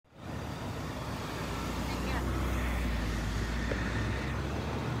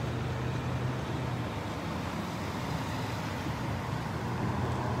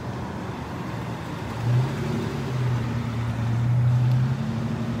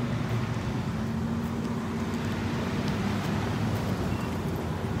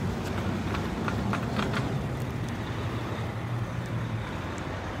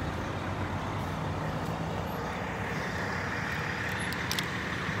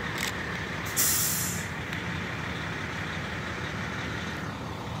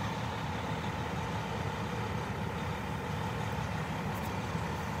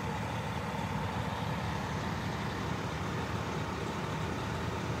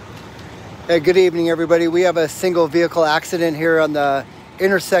Hey, good evening, everybody. We have a single vehicle accident here on the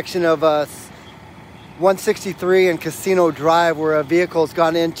intersection of 163 and Casino Drive, where a vehicle's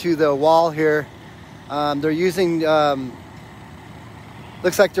gone into the wall here. They're using, looks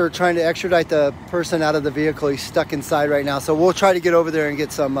like they're trying to extradite the person out of the vehicle. He's stuck inside right now. So we'll try to get over there and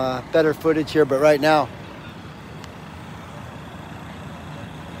get some better footage here. But right now,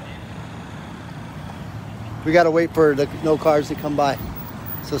 we got to wait for no cars to come by.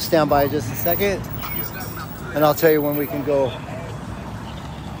 So stand by just a second, and I'll tell you when we can go. All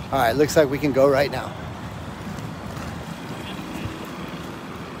right, looks like we can go right now.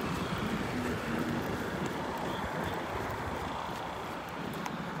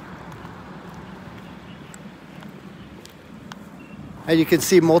 And you can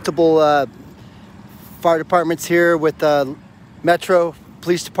see multiple fire departments here with Metro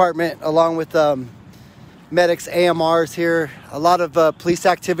Police Department, along with medics, AMRs here. A lot of police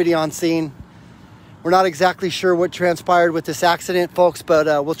activity on scene. We're not exactly sure what transpired with this accident, folks, but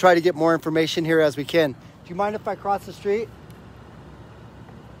we'll try to get more information here as we can. Do you mind if I cross the street?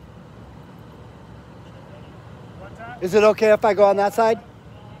 What's that? Is it okay if I go on that side?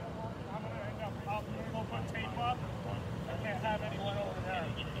 I'm gonna go put tape up. I can't have anyone over there.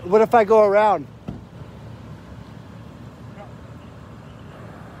 What if I go around?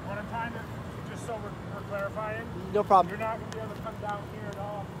 One at a time, just so we're clarifying. No problem. You're not gonna be able to come down here at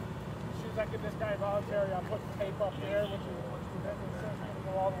all. As soon as I get this guy voluntary, I'll put the tape up here, which says it's gonna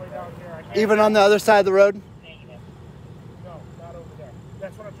go all the way down here. I can't Even on the other side of the road? No, not over there.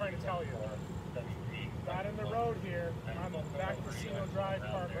 That's what I'm trying to tell you. Not in the road here. On the back Casino Drive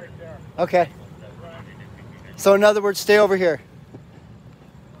part right there. Okay. So in other words, stay over here.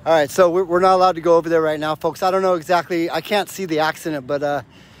 All right, so we're not allowed to go over there right now, folks. I don't know exactly. I can't see the accident, but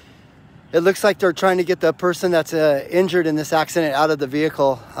it looks like they're trying to get the person that's injured in this accident out of the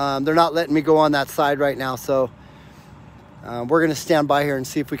vehicle. They're not letting me go on that side right now, so we're going to stand by here and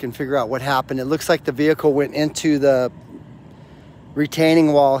see if we can figure out what happened. It looks like the vehicle went into the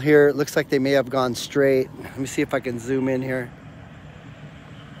retaining wall here. It looks like they may have gone straight. Let me see if I can zoom in here.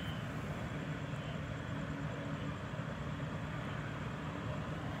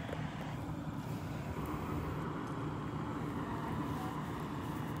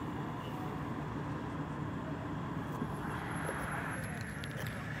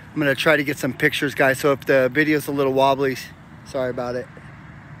 I'm gonna try to get some pictures, guys, so if the video's a little wobbly, sorry about it.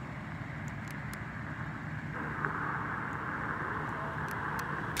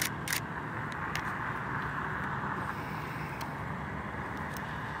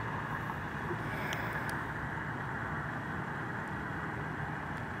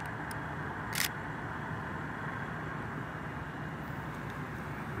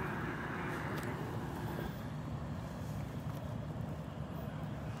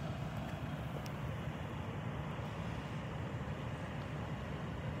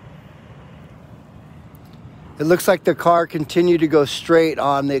 It looks like the car continued to go straight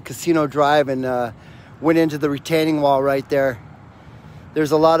on the Casino Drive and went into the retaining wall right there. There's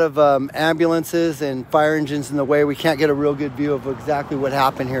a lot of ambulances and fire engines in the way. We can't get a real good view of exactly what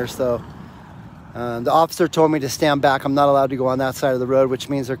happened here. So the officer told me to stand back. I'm not allowed to go on that side of the road, which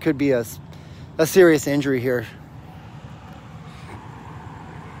means there could be a serious injury here.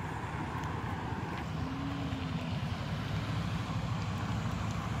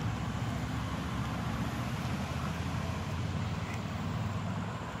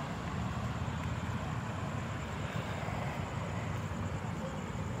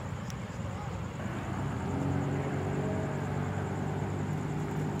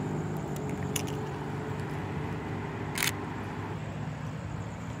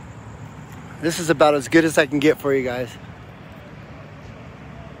 This is about as good as I can get for you guys.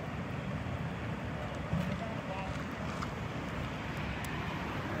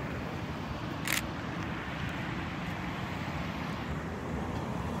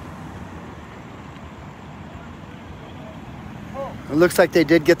 It looks like they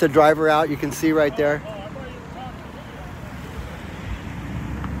did get the driver out. You can see right there.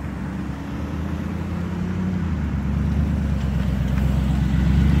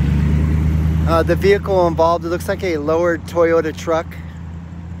 The vehicle involved, it looks like a lowered Toyota truck.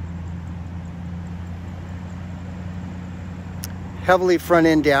 Heavily front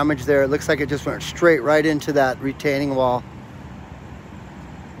end damage there. It looks like it just went straight right into that retaining wall.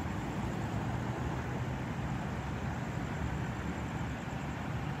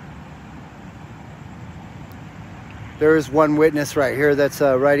 There is one witness right here that's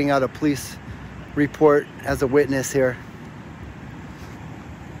writing out a police report as a witness here.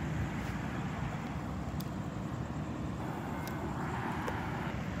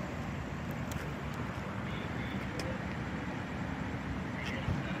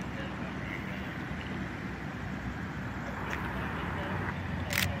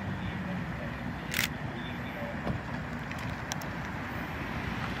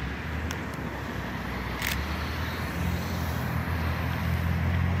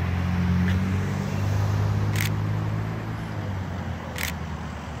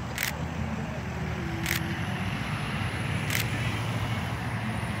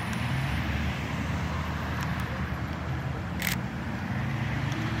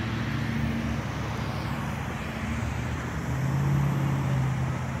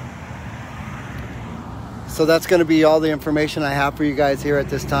 So that's going to be all the information I have for you guys here at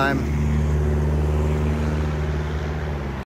this time.